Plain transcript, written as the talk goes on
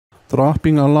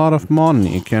Dropping a lot of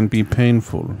money can be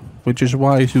painful, which is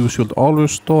why you should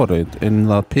always store it in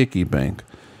the piggy bank.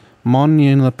 Money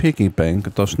in the piggy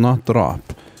bank does not drop.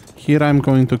 Here I'm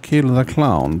going to kill the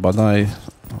clown, but I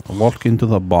walk into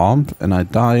the bomb and I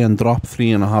die and drop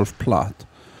 3.5 plat.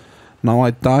 Now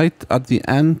I died at the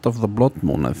end of the blood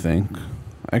moon, I think.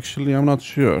 Actually, I'm not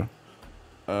sure.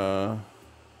 Oh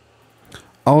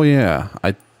yeah,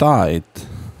 I died.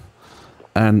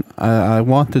 And I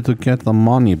wanted to get the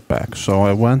money back, so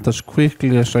I went as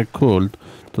quickly as I could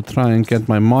to try and get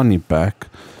my money back.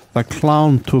 The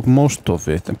clown took most of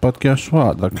it, but guess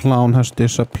what? The clown has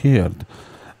disappeared,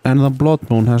 and the blood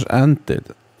moon has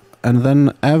ended, and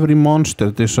then every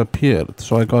monster disappeared,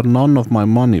 so I got none of my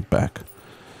money back.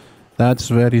 That's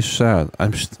very sad.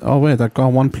 Oh wait, I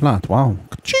got 1 plat. Wow.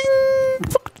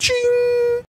 Ka-ching!